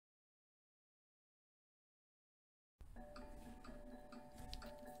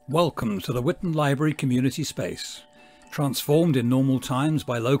Welcome to the Whitton Library community space, transformed in normal times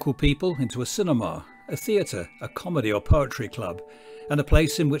by local people into a cinema, a theatre, a comedy or poetry club, and a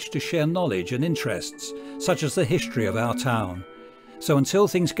place in which to share knowledge and interests, such as the history of our town. So until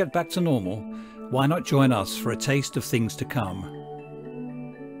things get back to normal, why not join us for a taste of things to come?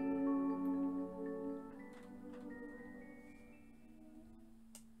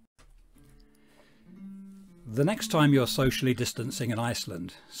 The next time you're socially distancing in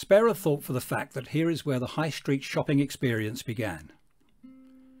Iceland, spare a thought for the fact that here is where the high street shopping experience began.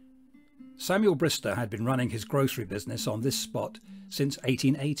 Samuel Brister had been running his grocery business on this spot since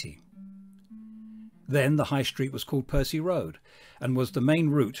 1880. Then the high street was called Percy Road and was the main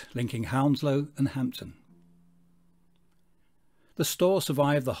route linking Hounslow and Hampton. The store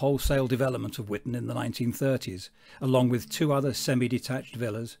survived the wholesale development of Whitton in the 1930s, along with two other semi-detached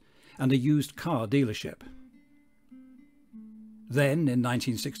villas and a used car dealership. Then, in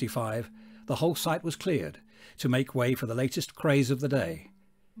 1965, the whole site was cleared to make way for the latest craze of the day,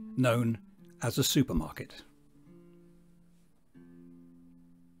 known as a supermarket.